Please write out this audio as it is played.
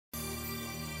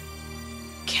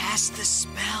Cast the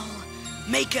spell.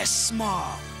 Make us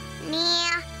small.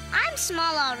 Nah, I'm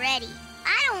small already.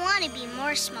 I don't want to be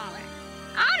more smaller.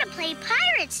 I want to play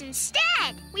pirates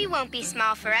instead. We won't be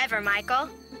small forever, Michael.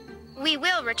 We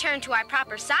will return to our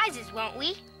proper sizes, won't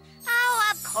we?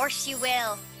 Oh, of course you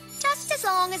will. Just as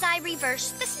long as I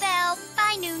reverse the spell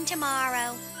by noon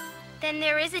tomorrow. Then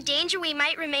there is a danger we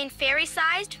might remain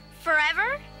fairy-sized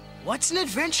forever? What's an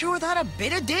adventure without a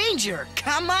bit of danger?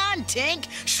 Come on, Tink,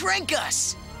 shrink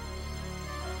us!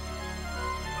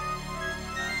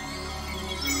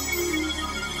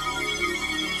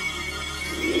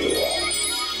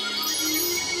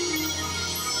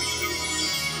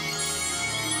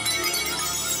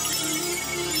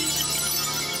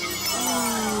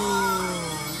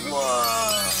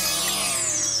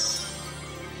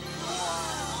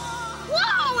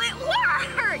 Whoa, it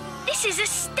worked! This is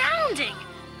astounding!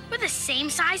 We're the same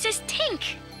size as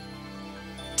Tink.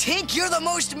 Tink, you're the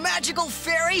most magical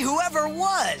fairy who ever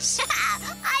was! I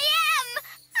am,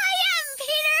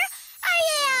 Peter! I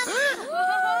am!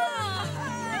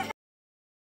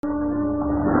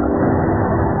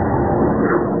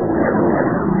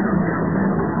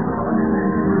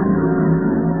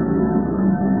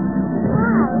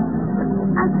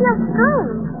 I feel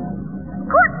strange.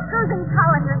 Corkscrews and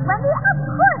calendars, Wendy, of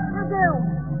course you do.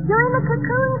 You're in the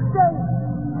cocoon state.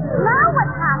 Now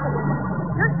what's happening?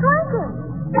 You're shrinking.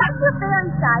 Once you're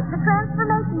fairy size, the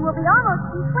transformation will be almost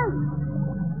complete.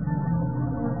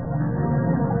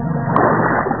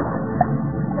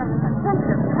 Just a pinch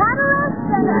of catalyst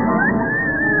and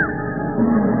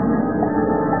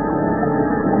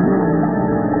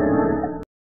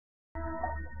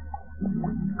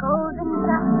golden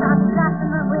dust on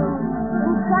gossamer wings,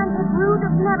 enchanted root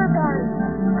of neverberry.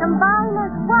 Combine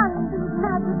as one these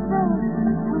magic things,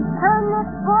 and turn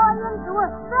this boy into a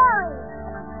fairy.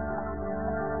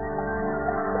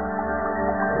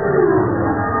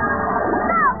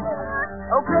 Now, Peter!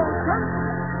 Okay,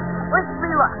 Tink.